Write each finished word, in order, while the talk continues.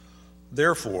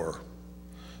Therefore,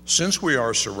 since we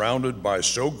are surrounded by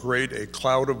so great a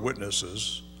cloud of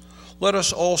witnesses, let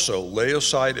us also lay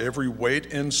aside every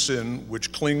weight and sin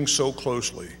which clings so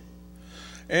closely,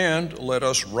 and let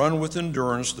us run with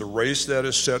endurance the race that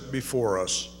is set before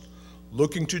us,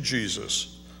 looking to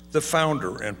Jesus, the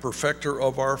founder and perfecter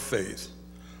of our faith,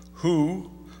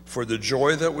 who, for the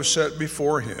joy that was set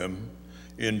before him,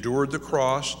 endured the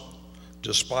cross,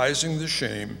 despising the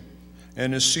shame,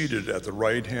 and is seated at the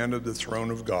right hand of the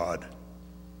throne of God.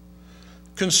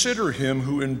 Consider him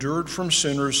who endured from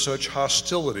sinners such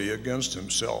hostility against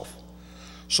himself,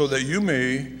 so that you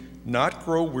may not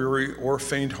grow weary or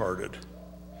faint-hearted.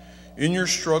 In your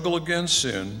struggle against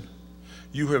sin,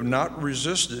 you have not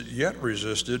yet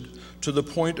resisted to the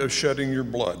point of shedding your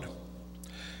blood.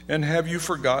 And have you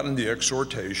forgotten the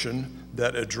exhortation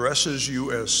that addresses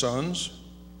you as sons?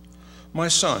 My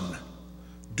son,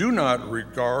 do not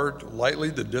regard lightly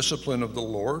the discipline of the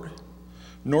Lord,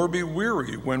 nor be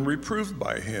weary when reproved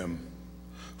by him.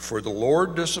 For the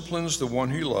Lord disciplines the one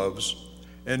he loves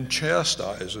and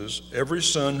chastises every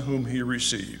son whom he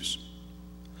receives.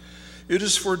 It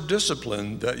is for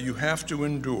discipline that you have to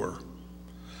endure.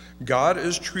 God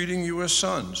is treating you as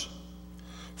sons.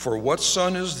 For what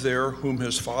son is there whom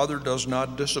his father does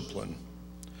not discipline?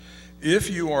 If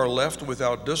you are left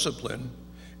without discipline,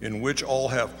 in which all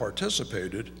have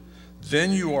participated,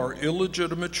 then you are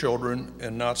illegitimate children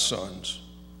and not sons.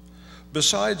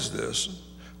 Besides this,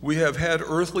 we have had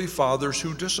earthly fathers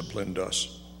who disciplined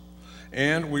us,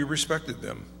 and we respected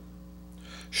them.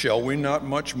 Shall we not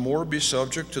much more be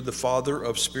subject to the Father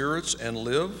of spirits and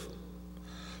live?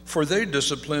 For they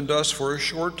disciplined us for a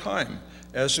short time,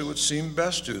 as it would seem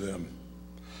best to them.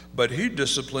 But he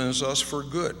disciplines us for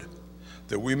good,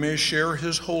 that we may share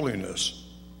his holiness.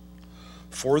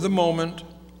 For the moment,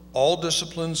 all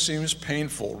discipline seems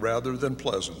painful rather than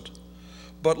pleasant,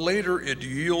 but later it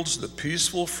yields the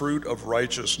peaceful fruit of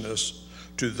righteousness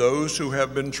to those who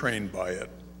have been trained by it.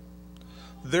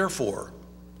 Therefore,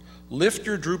 lift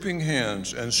your drooping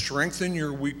hands and strengthen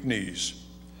your weak knees,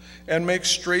 and make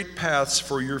straight paths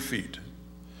for your feet,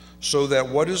 so that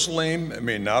what is lame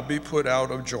may not be put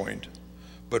out of joint,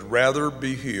 but rather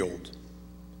be healed.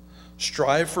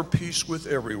 Strive for peace with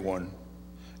everyone,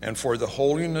 and for the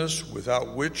holiness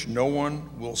without which no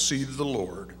one will see the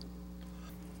Lord.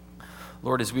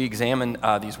 Lord, as we examine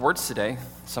these words today,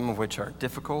 some of which are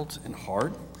difficult and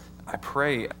hard, I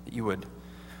pray that you would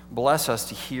bless us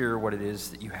to hear what it is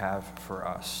that you have for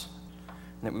us,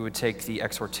 and that we would take the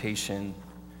exhortation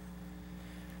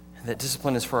that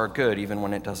discipline is for our good, even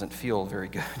when it doesn't feel very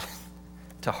good,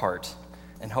 to heart,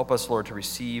 and help us, Lord, to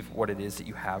receive what it is that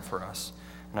you have for us.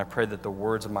 And I pray that the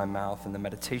words of my mouth and the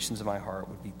meditations of my heart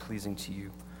would be pleasing to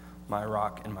you, my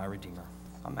rock and my redeemer.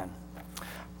 Amen.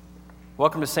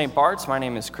 Welcome to St. Bart's. My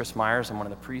name is Chris Myers. I'm one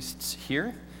of the priests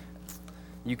here.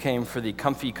 You came for the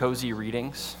comfy, cozy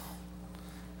readings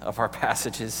of our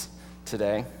passages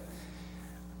today.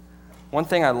 One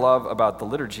thing I love about the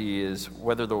liturgy is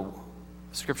whether the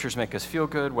scriptures make us feel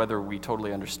good, whether we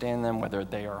totally understand them, whether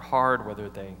they are hard, whether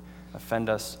they offend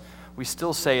us, we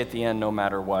still say at the end, no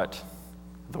matter what,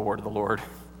 the word of the Lord,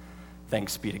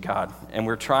 thanks be to God. And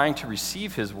we're trying to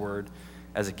receive his word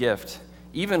as a gift.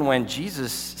 Even when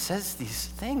Jesus says these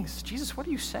things, Jesus, what are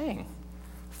you saying?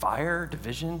 Fire,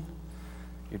 division?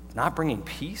 You're not bringing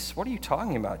peace? What are you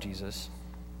talking about, Jesus?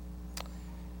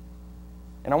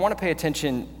 And I want to pay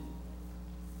attention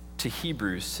to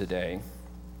Hebrews today,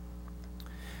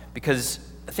 because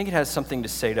I think it has something to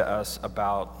say to us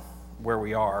about where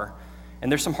we are.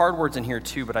 And there's some hard words in here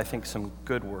too, but I think some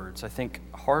good words. I think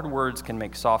hard words can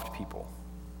make soft people.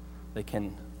 They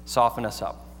can soften us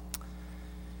up.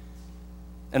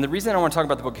 And the reason I want to talk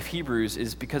about the book of Hebrews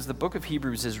is because the book of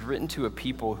Hebrews is written to a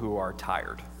people who are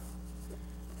tired.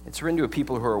 It's written to a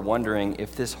people who are wondering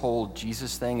if this whole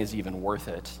Jesus thing is even worth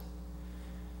it.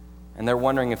 And they're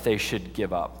wondering if they should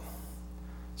give up.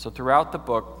 So throughout the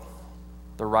book,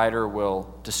 the writer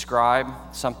will describe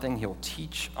something, he'll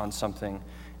teach on something,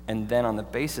 and then on the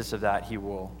basis of that, he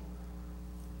will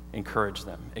encourage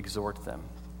them, exhort them,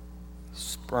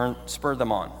 spur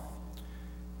them on.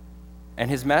 And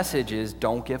his message is,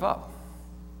 don't give up.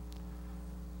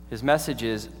 His message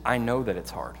is, I know that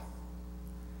it's hard.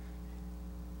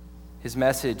 His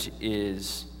message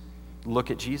is, look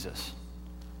at Jesus.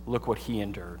 Look what he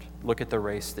endured. Look at the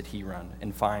race that he ran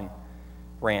and find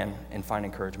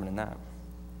encouragement in that.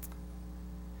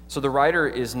 So the writer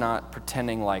is not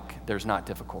pretending like there's not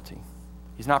difficulty.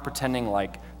 He's not pretending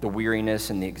like the weariness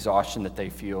and the exhaustion that they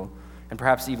feel, and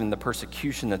perhaps even the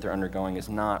persecution that they're undergoing, is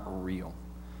not real.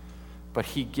 But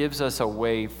he gives us a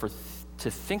way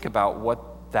to think about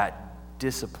what that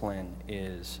discipline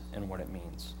is and what it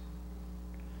means.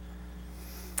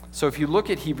 So if you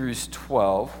look at Hebrews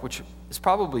 12, which is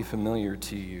probably familiar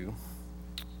to you,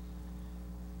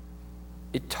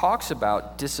 it talks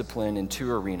about discipline in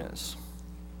two arenas.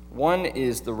 One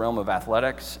is the realm of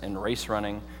athletics and race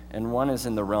running, and one is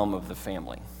in the realm of the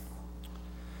family.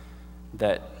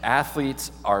 That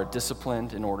athletes are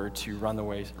disciplined in order to run the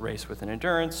race with an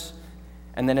endurance,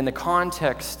 and then in the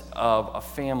context of a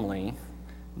family,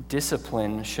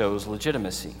 discipline shows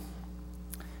legitimacy.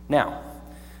 Now,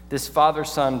 this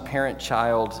father-son,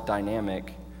 parent-child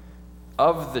dynamic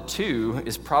of the two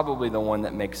is probably the one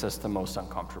that makes us the most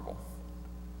uncomfortable.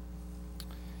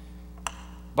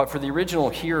 But for the original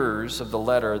hearers of the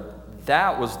letter,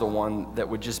 that was the one that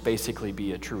would just basically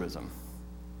be a truism.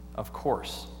 Of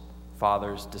course,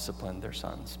 fathers discipline their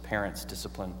sons, parents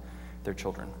discipline their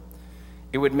children.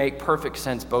 It would make perfect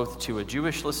sense both to a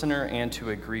Jewish listener and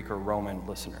to a Greek or Roman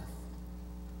listener.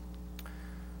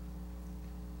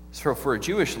 So for a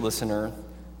Jewish listener,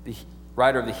 the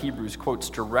writer of the Hebrews quotes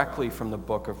directly from the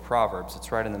book of Proverbs.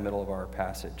 It's right in the middle of our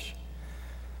passage.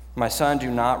 My son, do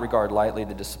not regard lightly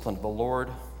the discipline of the Lord,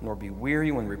 nor be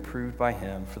weary when reproved by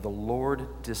him, for the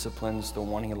Lord disciplines the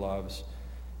one he loves,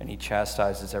 and he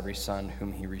chastises every son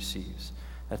whom he receives.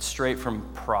 That's straight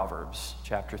from Proverbs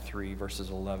chapter 3, verses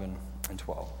 11 and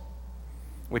 12,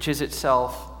 which is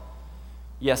itself,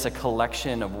 yes, a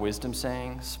collection of wisdom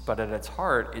sayings, but at its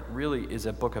heart, it really is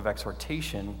a book of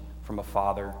exhortation from a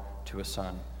father to a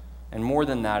son. And more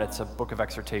than that, it's a book of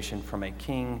exhortation from a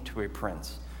king to a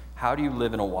prince. How do you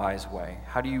live in a wise way?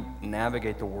 How do you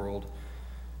navigate the world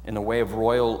in the way of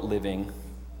royal living?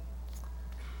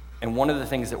 And one of the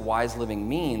things that wise living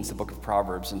means, the book of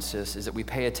Proverbs insists, is that we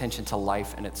pay attention to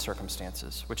life and its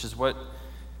circumstances, which is what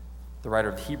the writer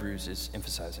of Hebrews is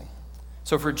emphasizing.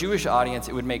 So for a Jewish audience,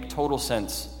 it would make total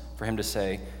sense for him to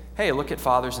say, hey, look at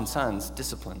fathers and sons,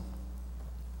 discipline.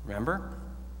 Remember?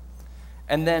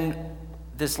 And then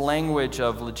this language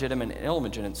of legitimate and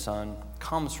illegitimate son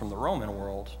comes from the Roman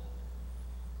world.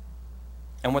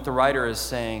 And what the writer is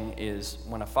saying is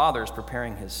when a father is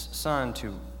preparing his son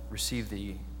to receive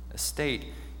the estate,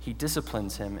 he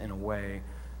disciplines him in a way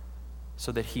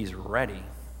so that he's ready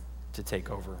to take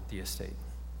over the estate.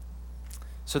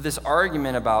 So this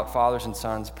argument about fathers and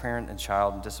sons, parent and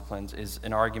child, and disciplines is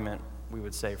an argument, we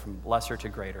would say, from lesser to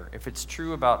greater. If it's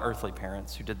true about earthly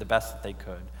parents who did the best that they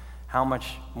could, how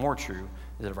much more true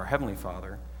is it of our Heavenly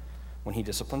Father when he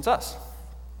disciplines us?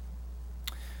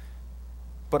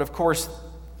 But of course,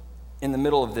 in the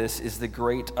middle of this is the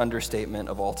great understatement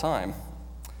of all time.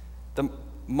 The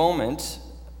moment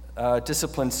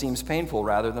discipline seems painful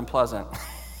rather than pleasant.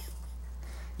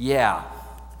 Yeah,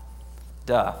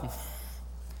 duh.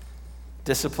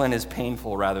 Discipline is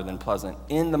painful rather than pleasant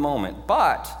in the moment.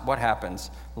 But what happens?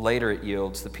 Later it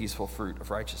yields the peaceful fruit of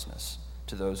righteousness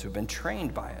to those who've been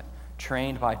trained by it,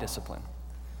 trained by discipline.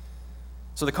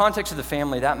 So the context of the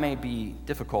family, that may be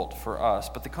difficult for us,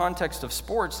 but the context of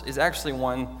sports is actually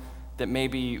one that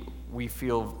maybe we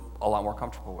feel a lot more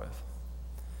comfortable with.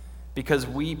 Because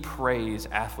we praise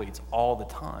athletes all the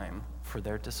time for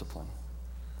their discipline.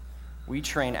 We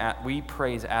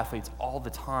praise athletes all the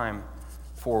time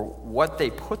for what they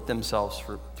put themselves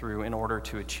through in order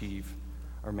to achieve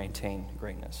or maintain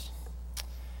greatness.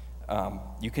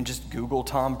 You can just Google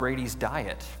Tom Brady's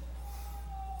diet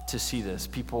to see this.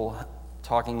 People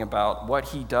talking about what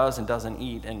he does and doesn't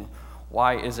eat, and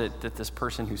why is it that this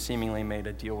person who seemingly made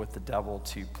a deal with the devil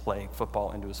to play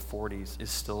football into his 40s is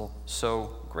still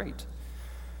so great.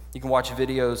 You can watch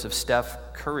videos of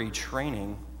Steph Curry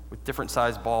training with different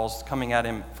sized balls coming at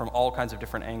him from all kinds of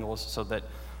different angles so that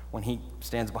when he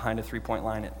stands behind a three-point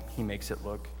line, he makes it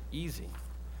look easy.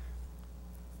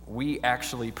 We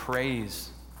actually praise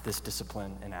this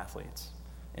discipline in athletes.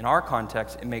 In our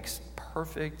context, it makes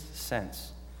perfect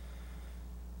sense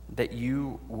that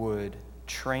you would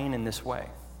train in this way,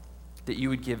 that you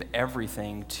would give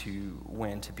everything to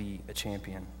win, to be a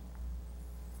champion.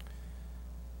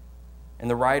 And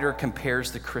the writer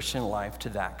compares the Christian life to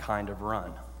that kind of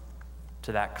run,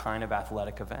 to that kind of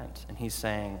athletic event. And he's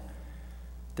saying,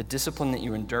 the discipline that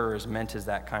you endure is meant as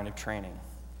that kind of training.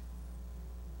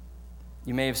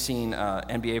 You may have seen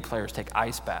NBA players take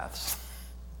ice baths.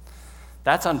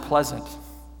 That's unpleasant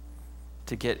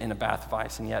to get in a bath of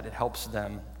ice, and yet it helps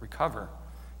them recover.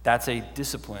 That's a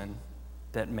discipline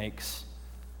that makes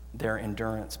their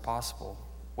endurance possible.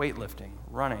 Weightlifting,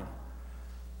 running,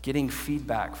 getting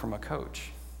feedback from a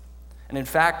coach. And in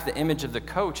fact, the image of the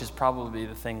coach is probably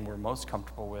the thing we're most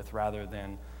comfortable with rather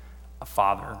than a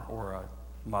father or a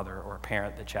mother or a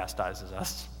parent that chastises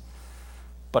us.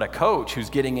 But a coach who's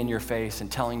getting in your face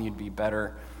and telling you to be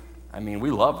better, I mean,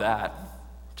 we love that.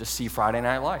 Just see Friday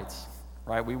Night Lights,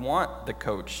 right? We want the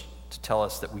coach to tell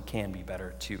us that we can be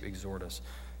better, to exhort us,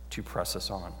 to press us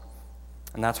on.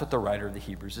 And that's what the writer of the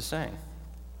Hebrews is saying.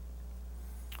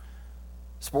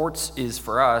 Sports is,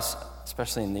 for us,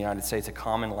 especially in the United States, a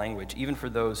common language, even for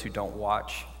those who don't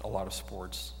watch a lot of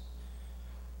sports.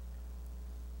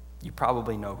 You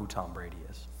probably know who Tom Brady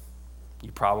is.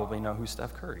 You probably know who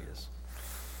Steph Curry is.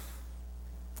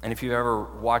 And if you've ever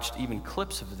watched even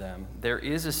clips of them, there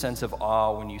is a sense of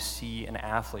awe when you see an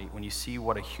athlete, when you see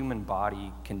what a human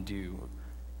body can do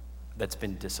that's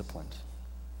been disciplined.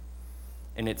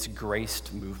 And its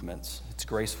graced movements, its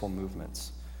graceful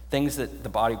movements. Things that the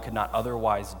body could not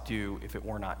otherwise do if it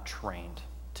were not trained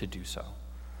to do so.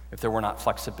 If there were not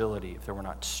flexibility, if there were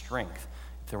not strength,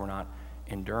 if there were not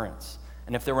endurance,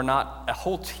 and if there were not a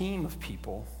whole team of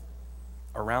people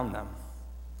around them.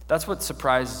 That's what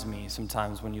surprises me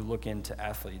sometimes when you look into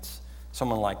athletes,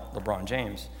 someone like LeBron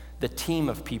James, the team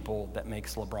of people that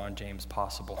makes LeBron James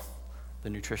possible. The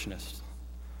nutritionists,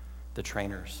 the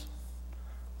trainers,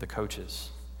 the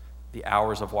coaches, the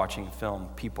hours of watching film,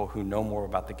 people who know more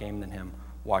about the game than him,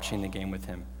 watching the game with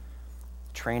him,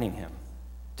 training him,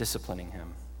 disciplining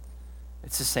him.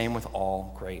 It's the same with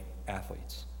all great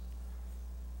athletes.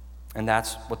 And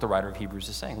that's what the writer of Hebrews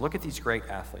is saying. Look at these great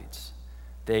athletes.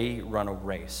 They run a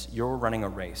race. You're running a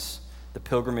race. The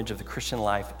pilgrimage of the Christian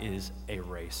life is a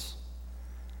race.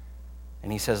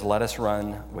 And he says, let us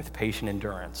run with patient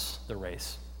endurance the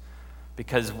race.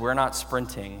 Because we're not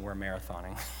sprinting, we're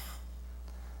marathoning.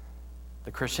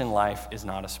 The Christian life is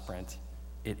not a sprint,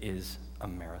 it is a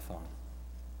marathon.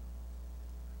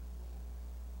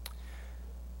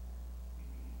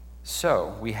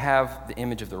 So, we have the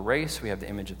image of the race, we have the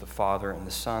image of the father and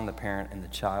the son, the parent and the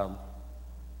child.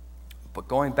 But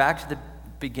going back to the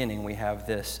beginning, we have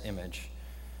this image.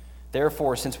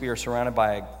 Therefore, since we are surrounded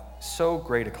by so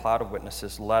great a cloud of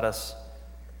witnesses, let us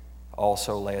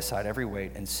also lay aside every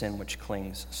weight and sin which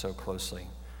clings so closely.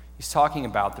 He's talking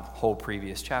about the whole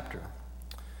previous chapter,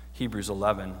 Hebrews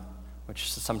 11, which is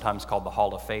sometimes called the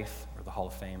Hall of Faith or the Hall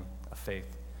of Fame of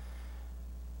Faith,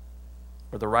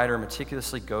 where the writer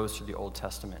meticulously goes through the Old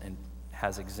Testament and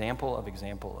has example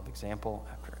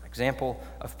after example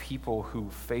of people who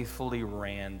faithfully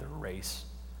ran the race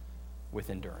with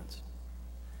endurance.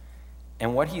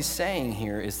 And what he's saying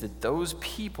here is that those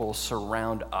people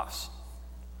surround us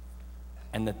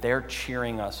and that they're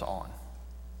cheering us on.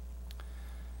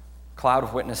 Cloud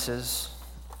of witnesses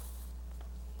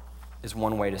is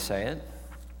one way to say it.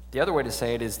 The other way to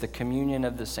say it is the communion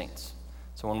of the saints.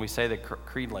 So when we say the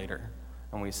creed later,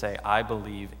 and we say, I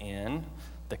believe in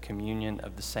the communion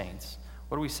of the saints,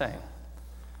 what are we saying?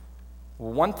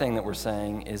 Well, one thing that we're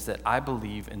saying is that I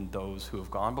believe in those who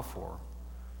have gone before,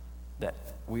 that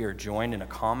we are joined in a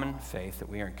common faith, that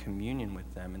we are in communion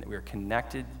with them, and that we are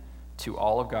connected to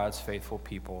all of God's faithful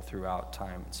people throughout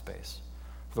time and space.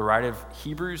 For the writer of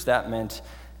Hebrews, that meant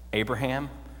Abraham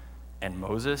and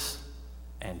Moses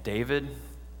and David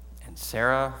and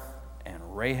Sarah and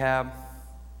Rahab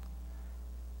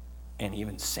and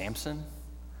even Samson,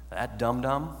 that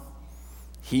dum-dum.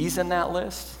 He's in that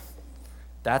list.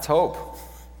 That's hope.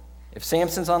 If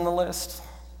Samson's on the list,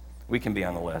 we can be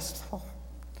on the list.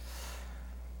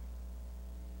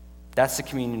 That's the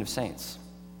communion of saints.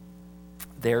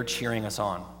 They're cheering us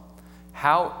on.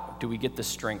 How do we get the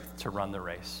strength to run the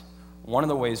race? One of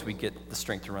the ways we get the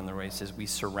strength to run the race is we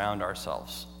surround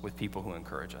ourselves with people who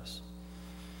encourage us.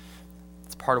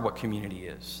 It's part of what community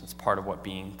is. It's part of what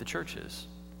being the church is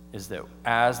that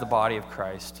as the body of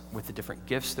Christ, with the different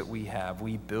gifts that we have,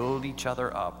 we build each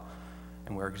other up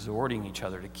and we're exhorting each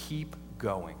other to keep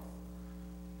going.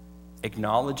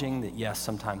 Acknowledging that, yes,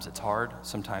 sometimes it's hard,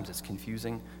 sometimes it's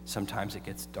confusing, sometimes it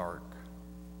gets dark.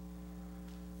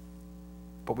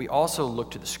 But we also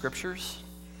look to the scriptures.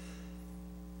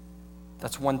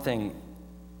 That's one thing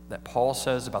that Paul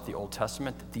says about the Old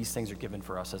Testament, that these things are given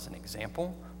for us as an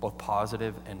example, both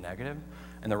positive and negative.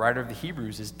 And the writer of the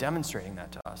Hebrews is demonstrating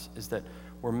that to us, is that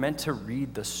we're meant to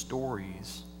read the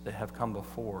stories that have come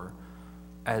before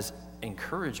as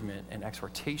encouragement and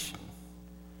exhortation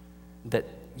that,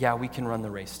 yeah, we can run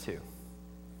the race too.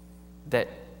 That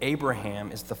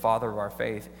Abraham is the father of our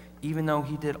faith, even though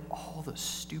he did all the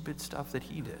stupid stuff that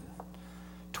he did.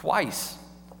 Twice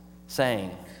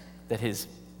saying that his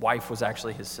wife was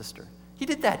actually his sister. He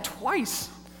did that twice.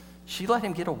 She let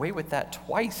him get away with that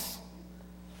twice.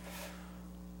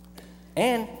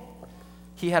 And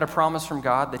he had a promise from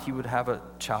God that he would have a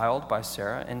child by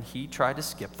Sarah, and he tried to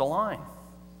skip the line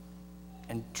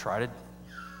and try to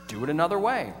do it another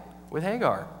way with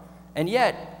Hagar. And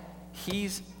yet,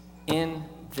 he's in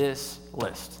this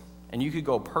list. And you could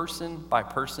go person by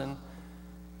person,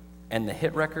 and the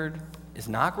hit record is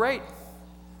not great.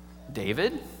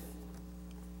 David,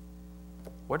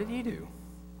 what did he do?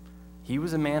 He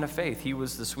was a man of faith. He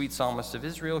was the sweet psalmist of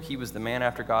Israel. He was the man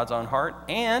after God's own heart,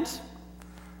 and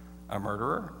a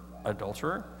murderer,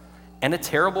 adulterer, and a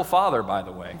terrible father, by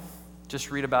the way.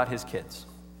 Just read about his kids.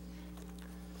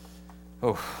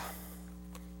 Oh,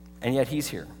 and yet he's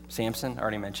here. Samson, I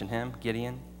already mentioned him.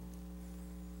 Gideon.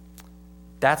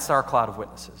 That's our cloud of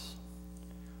witnesses.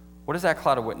 What does that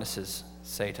cloud of witnesses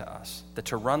say to us? That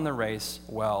to run the race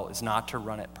well is not to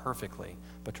run it perfectly,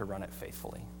 but to run it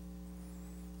faithfully.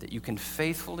 That you can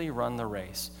faithfully run the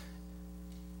race,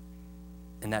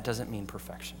 and that doesn't mean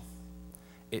perfection.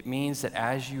 It means that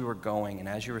as you are going and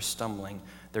as you are stumbling,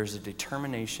 there's a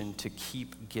determination to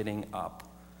keep getting up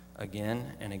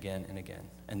again and again and again.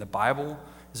 And the Bible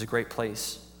is a great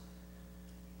place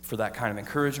for that kind of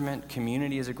encouragement.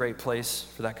 Community is a great place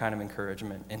for that kind of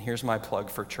encouragement. And here's my plug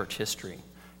for church history.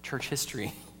 Church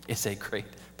history is a great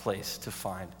place to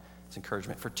find its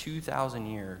encouragement. For 2,000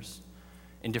 years,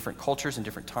 in different cultures, in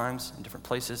different times, in different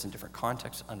places, in different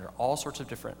contexts, under all sorts of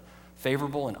different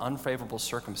favorable and unfavorable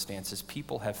circumstances,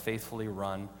 people have faithfully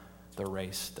run the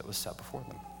race that was set before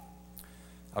them.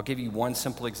 I'll give you one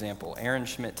simple example. Aaron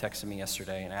Schmidt texted me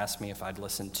yesterday and asked me if I'd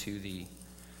listened to the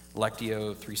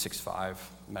Lectio 365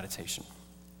 meditation.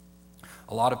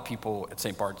 A lot of people at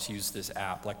St. Bart's use this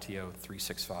app, Lectio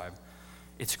 365.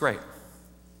 It's great.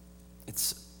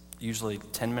 It's usually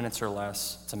 10 minutes or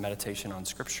less. It's a meditation on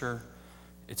Scripture.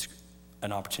 It's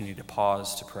an opportunity to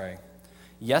pause, to pray.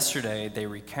 Yesterday, they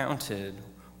recounted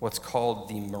what's called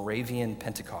the Moravian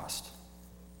Pentecost.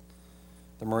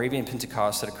 The Moravian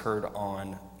Pentecost that occurred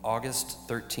on August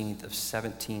 13th of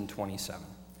 1727.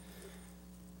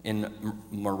 In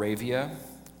Moravia,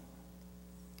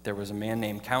 there was a man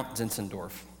named Count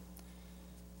Zinzendorf.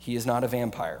 He is not a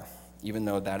vampire, even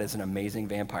though that is an amazing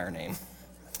vampire name.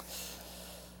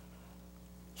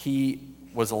 He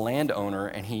was a landowner,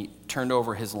 and he turned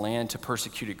over his land to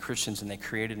persecuted Christians, and they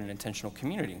created an intentional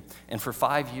community. And for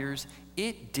 5 years,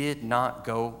 it did not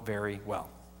go very well.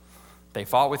 They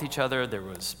fought with each other. There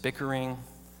was bickering,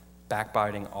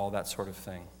 backbiting, all that sort of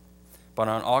thing. But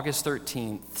on August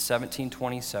 13th,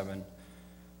 1727,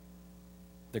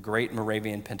 the Great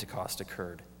Moravian Pentecost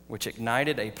occurred, which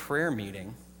ignited a prayer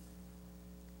meeting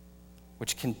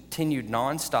which continued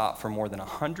nonstop for more than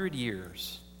 100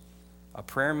 years. A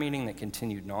prayer meeting that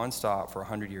continued nonstop for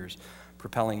 100 years,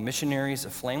 propelling missionaries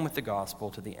aflame with the gospel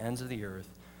to the ends of the earth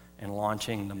and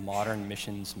launching the modern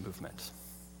missions movement.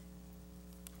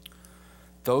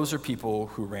 Those are people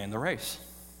who ran the race.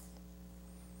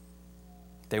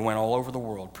 They went all over the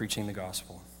world preaching the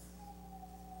gospel.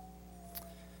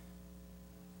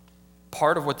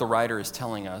 Part of what the writer is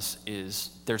telling us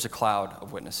is there's a cloud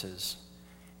of witnesses,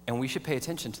 and we should pay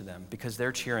attention to them because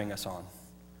they're cheering us on.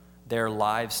 Their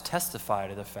lives testify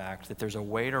to the fact that there's a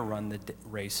way to run the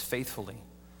race faithfully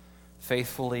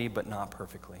but not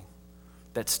perfectly.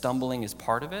 That stumbling is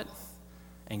part of it,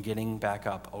 and getting back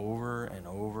up over and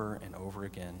over and over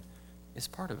again is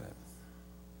part of it.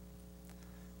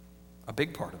 A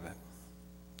big part of it.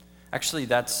 Actually,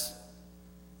 that's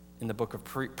in the book of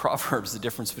Proverbs, the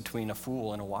difference between a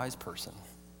fool and a wise person.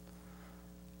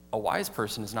 A wise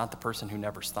person is not the person who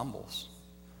never stumbles.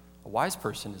 A wise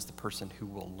person is the person who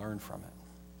will learn from it.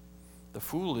 The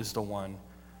fool is the one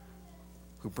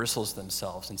who bristles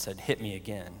themselves and said, "Hit me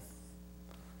again,"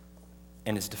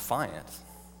 and is defiant.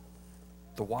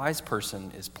 The wise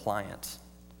person is pliant,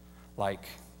 like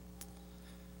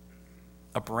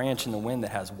a branch in the wind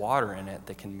that has water in it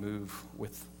that can move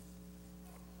with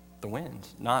the wind,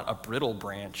 not a brittle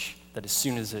branch that as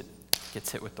soon as it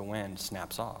gets hit with the wind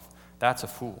snaps off. That's a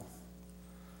fool.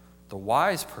 The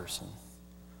wise person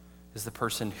is the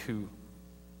person who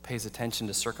pays attention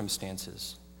to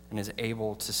circumstances and is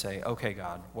able to say, "Okay,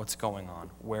 God, what's going on?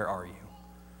 Where are you?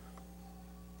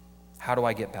 How do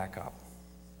I get back up?"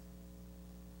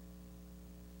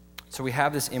 So we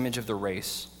have this image of the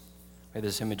race. We have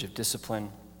this image of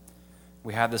discipline.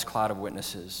 We have this cloud of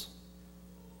witnesses.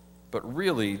 But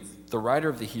really, the writer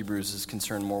of the Hebrews is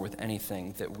concerned more with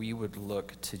anything that we would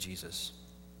look to Jesus.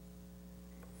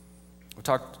 We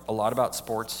talked a lot about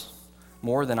sports,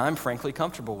 more than I'm frankly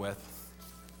comfortable with.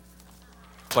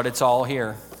 But it's all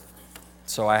here,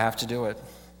 so I have to do it.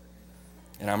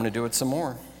 And I'm going to do it some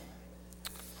more.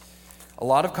 A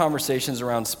lot of conversations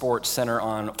around sports center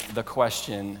on the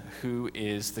question, who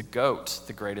is the GOAT,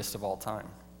 the greatest of all time?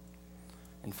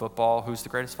 In football, who's the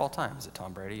greatest of all time? Is it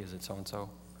Tom Brady? Is it so-and-so?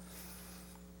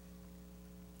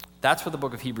 That's what the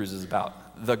book of Hebrews is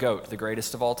about. The GOAT, the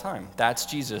greatest of all time. That's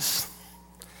Jesus.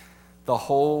 The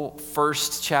whole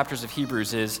first chapters of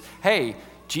Hebrews is, hey,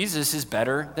 Jesus is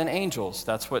better than angels.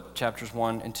 That's what chapters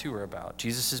 1 and 2 are about.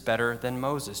 Jesus is better than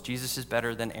Moses. Jesus is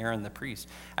better than Aaron the priest.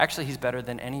 Actually, he's better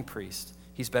than any priest.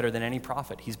 He's better than any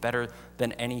prophet. He's better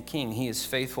than any king. He is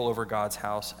faithful over God's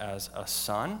house as a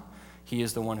son. He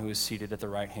is the one who is seated at the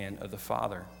right hand of the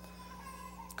Father.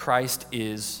 Christ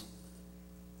is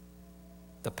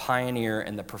the pioneer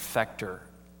and the perfecter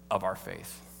of our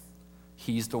faith.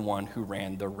 He's the one who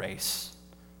ran the race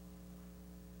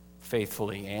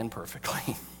faithfully and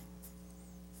perfectly.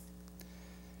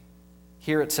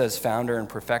 Here it says founder and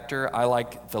perfecter. I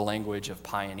like the language of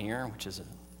pioneer, which is a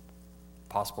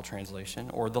possible translation,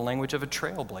 or the language of a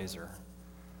trailblazer.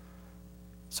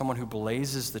 Someone who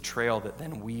blazes the trail that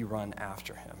then we run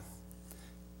after him.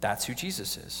 That's who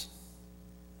Jesus is.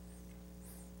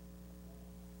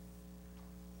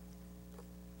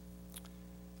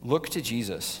 Look to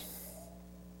Jesus,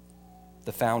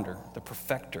 the founder, the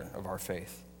perfecter of our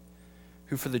faith,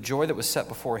 who for the joy that was set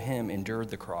before him endured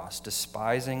the cross,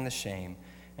 despising the shame,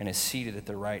 and is seated at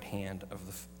the right hand of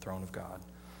the throne of God.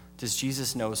 Does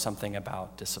Jesus know something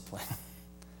about discipline?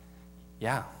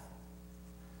 Yeah.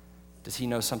 Does he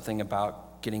know something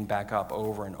about getting back up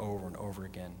over and over and over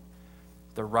again?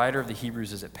 The writer of the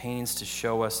Hebrews is at pains to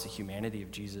show us the humanity of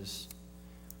Jesus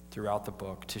throughout the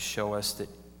book, to show us that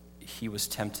he was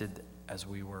tempted as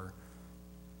we were,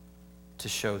 to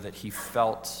show that he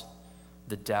felt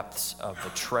the depths of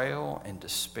betrayal and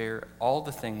despair, all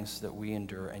the things that we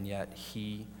endure, and yet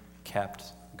he kept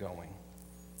going.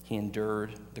 He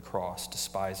endured the cross,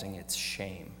 despising its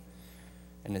shame,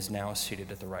 and is now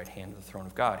seated at the right hand of the throne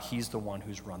of God. He's the one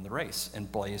who's run the race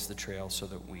and blazed the trail so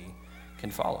that we can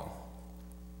follow.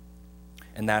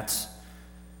 And that's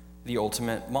the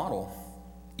ultimate model.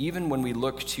 Even when we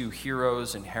look to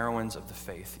heroes and heroines of the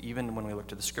faith, even when we look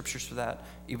to the scriptures for that,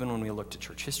 even when we look to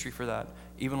church history for that,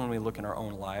 even when we look in our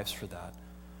own lives for that,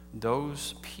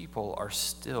 those people are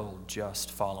still just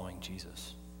following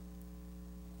Jesus.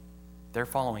 They're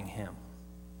following him.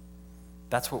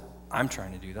 That's what I'm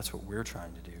trying to do. That's what we're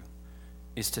trying to do,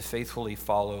 is to faithfully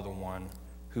follow the one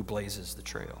who blazes the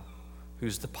trail,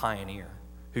 who's the pioneer,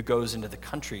 who goes into the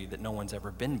country that no one's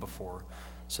ever been before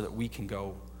so that we can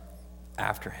go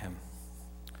after him.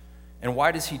 And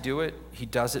why does he do it? He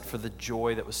does it for the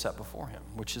joy that was set before him,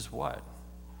 which is what?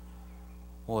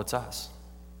 Well, it's us.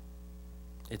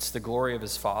 It's the glory of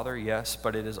his Father, yes,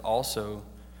 but it is also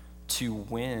to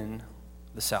win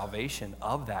the salvation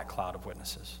of that cloud of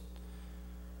witnesses.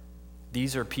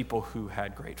 These are people who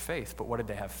had great faith, but what did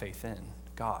they have faith in?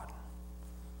 God.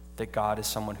 That God is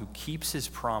someone who keeps his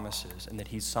promises and that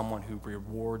he's someone who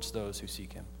rewards those who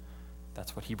seek him.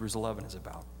 That's what Hebrews 11 is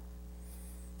about.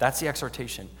 That's the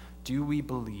exhortation. Do we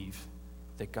believe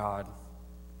that God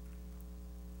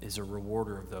is a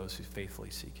rewarder of those who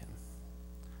faithfully seek him?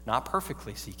 Not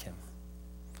perfectly seek him,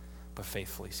 but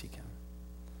faithfully seek him.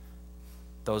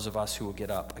 Those of us who will get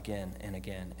up again and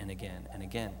again and again and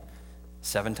again.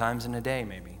 7 times in a day,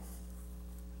 maybe.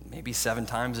 Maybe 7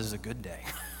 times is a good day.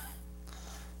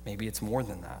 Maybe it's more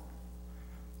than that.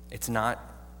 It's not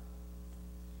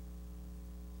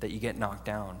that you get knocked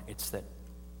down. It's that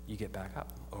you get back up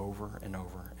over and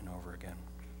over and over again.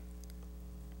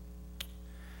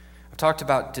 I've talked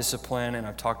about discipline, and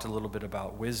I've talked a little bit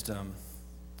about wisdom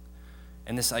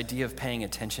and this idea of paying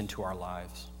attention to our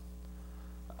lives.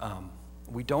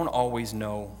 We don't always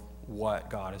know what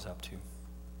God is up to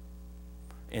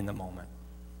in the moment.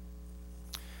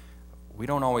 We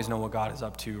don't always know what God is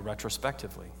up to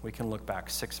retrospectively. We can look back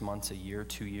 6 months, a year,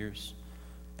 2 years,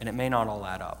 and it may not all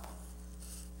add up.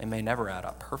 It may never add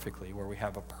up perfectly, where we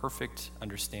have a perfect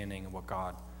understanding of what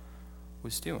God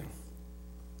was doing.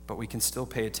 But we can still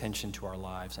pay attention to our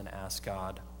lives and ask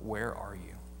God, where are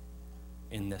you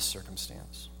in this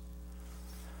circumstance?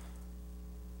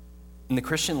 In the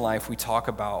Christian life, we talk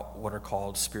about what are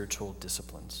called spiritual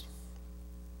disciplines.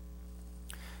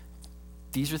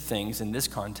 These are things in this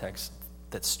context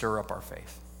that stir up our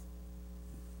faith,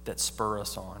 that spur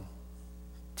us on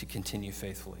to continue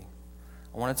faithfully.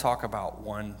 I want to talk about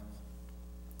one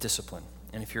discipline.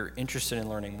 And if you're interested in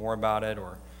learning more about it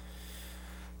or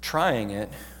trying it,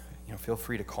 feel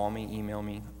free to call me, email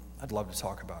me. I'd love to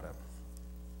talk about it.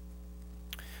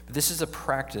 But this is a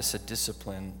practice, a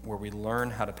discipline, where we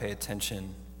learn how to pay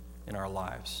attention in our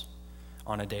lives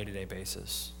on a day-to-day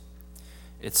basis.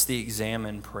 It's the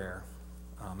examine prayer,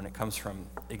 and it comes from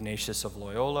Ignatius of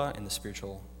Loyola in the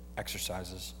Spiritual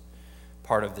Exercises,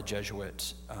 part of the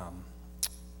Jesuit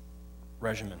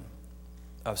regimen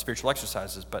of spiritual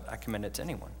exercises, but I commend it to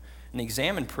anyone. An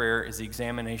examine prayer is the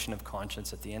examination of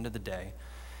conscience at the end of the day,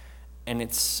 and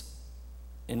it's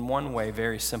in one way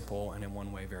very simple and in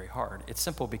one way very hard. It's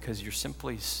simple because you're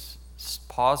simply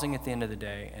pausing at the end of the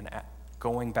day and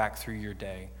going back through your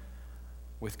day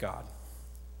with God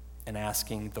and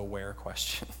asking the where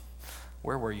question.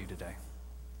 Where were you today?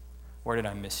 Where did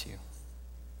I miss you?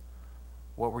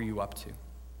 What were you up to?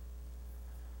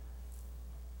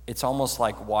 It's almost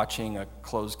like watching a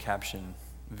closed caption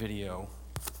video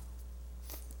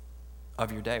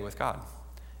of your day with God.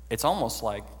 It's almost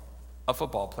like a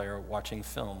football player watching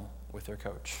film with their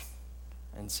coach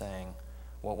and saying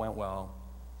what went well,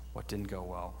 what didn't go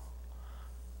well.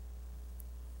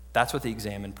 That's what the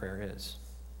examine prayer is.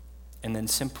 And then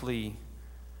simply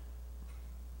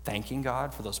thanking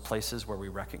God for those places where we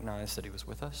recognize that he was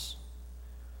with us,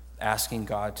 asking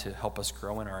God to help us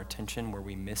grow in our attention where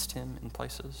we missed him in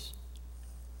places,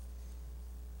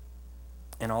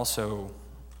 and also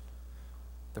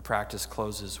the practice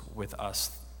closes with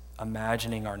us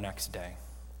imagining our next day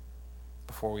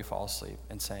before we fall asleep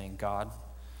and saying, God,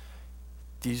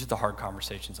 these are the hard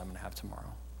conversations I'm going to have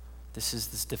tomorrow. This is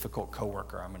this difficult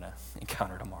coworker I'm going to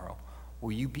encounter tomorrow.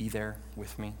 Will you be there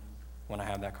with me when I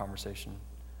have that conversation?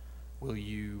 Will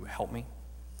you help me?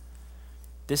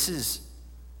 This is,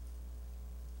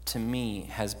 to me,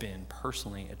 has been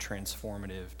personally a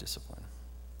transformative discipline.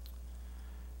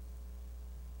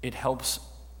 It helps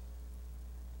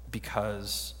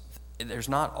because there's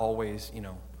not always,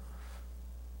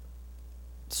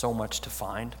 so much to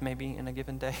find maybe in a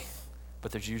given day,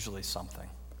 but there's usually something.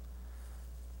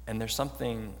 And there's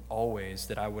something always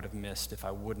that I would have missed if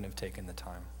I wouldn't have taken the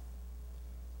time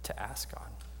to ask God,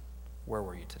 where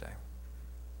were you today?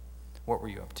 What were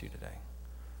you up to today?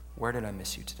 Where did I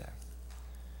miss you today?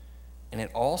 And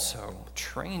it also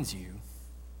trains you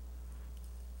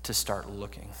to start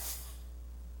looking,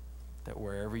 that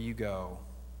wherever you go,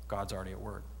 God's already at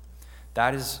work.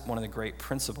 That is one of the great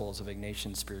principles of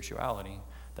Ignatian spirituality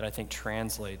that I think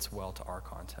translates well to our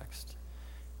context.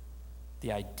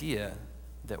 The idea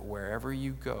that wherever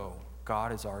you go,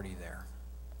 God is already there,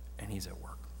 and he's at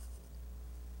work.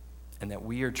 And that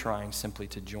we are trying simply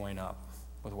to join up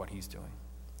with what he's doing.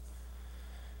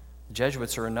 The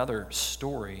Jesuits are another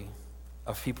story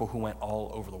of people who went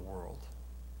all over the world,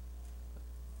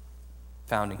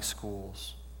 founding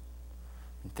schools.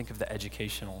 And think of the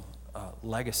educational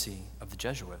legacy of the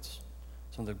Jesuits.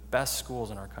 Some of the best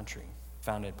schools in our country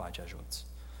founded by Jesuits.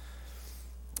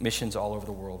 Missions all over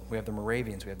the world. We have the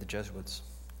Moravians, we have the Jesuits.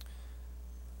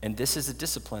 And this is a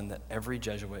discipline that every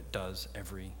Jesuit does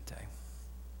every day.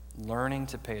 Learning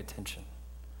to pay attention.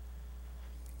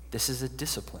 This is a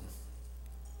discipline.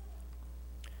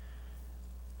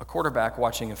 A quarterback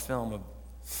watching a film of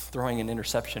throwing an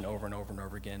interception over and over and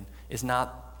over again is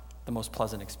not the most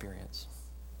pleasant experience.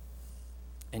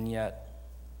 And yet,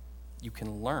 you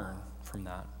can learn from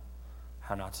that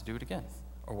how not to do it again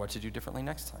or what to do differently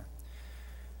next time.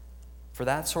 For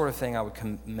that sort of thing, I would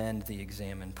commend the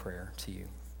examine prayer to you.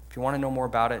 If you want to know more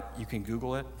about it, you can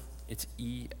Google it. It's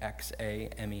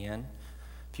EXAMEN.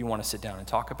 If you want to sit down and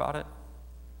talk about it,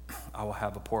 I will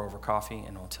have a pour-over coffee,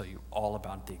 and I'll tell you all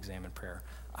about the examine prayer.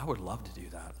 I would love to do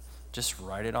that. Just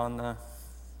write it on the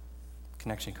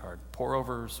connection card.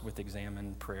 Pour-overs with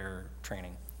examine prayer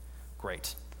training.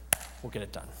 Great. We'll get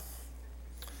it done.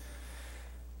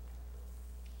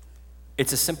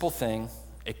 It's a simple thing.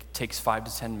 It takes 5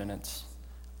 to 10 minutes.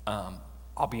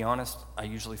 I'll be honest, I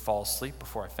usually fall asleep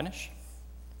before I finish.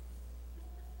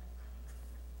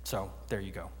 So there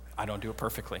you go. I don't do it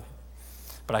perfectly,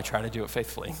 but I try to do it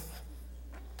faithfully.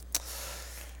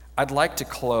 I'd like to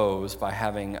close by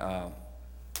having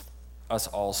us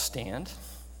all stand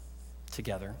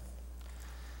together.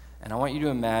 And I want you to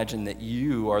imagine that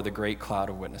you are the great cloud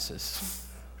of witnesses,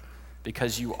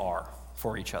 because you are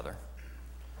for each other.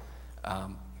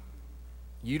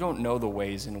 You don't know the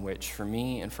ways in which, for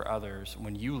me and for others,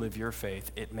 when you live your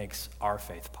faith, it makes our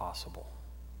faith possible.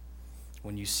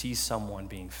 When you see someone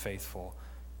being faithful,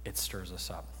 it stirs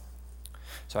us up.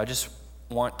 So I just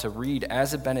want to read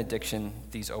as a benediction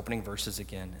these opening verses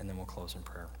again, and then we'll close in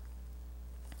prayer.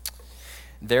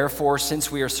 Therefore,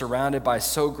 since we are surrounded by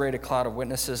so great a cloud of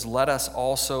witnesses, let us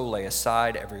also lay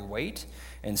aside every weight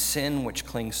and sin which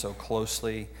clings so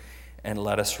closely, and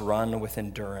let us run with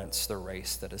endurance the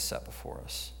race that is set before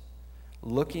us,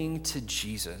 looking to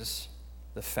Jesus,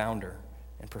 the founder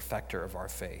and perfecter of our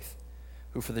faith,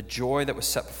 who for the joy that was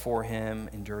set before him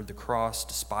endured the cross,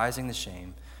 despising the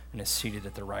shame, and is seated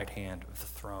at the right hand of the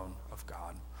throne of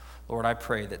God. Lord, I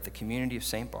pray that the community of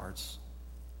St. Bart's,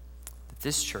 that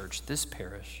this church, this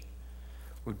parish,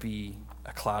 would be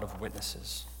a cloud of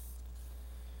witnesses,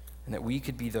 and that we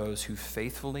could be those who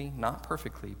faithfully, not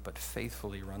perfectly, but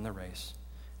faithfully run the race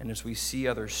And as we see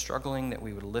others struggling, that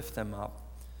we would lift them up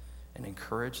and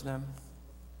encourage them.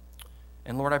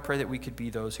 And Lord, I pray that we could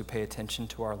be those who pay attention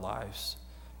to our lives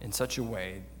in such a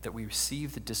way that we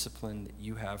receive the discipline that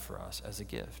you have for us as a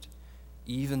gift,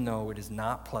 even though it is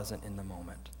not pleasant in the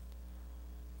moment,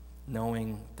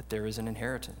 knowing that there is an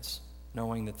inheritance,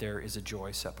 knowing that there is a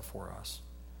joy set before us.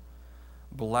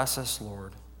 Bless us,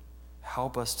 Lord.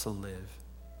 Help us to live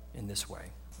in this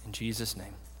way. In Jesus'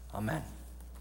 name, amen.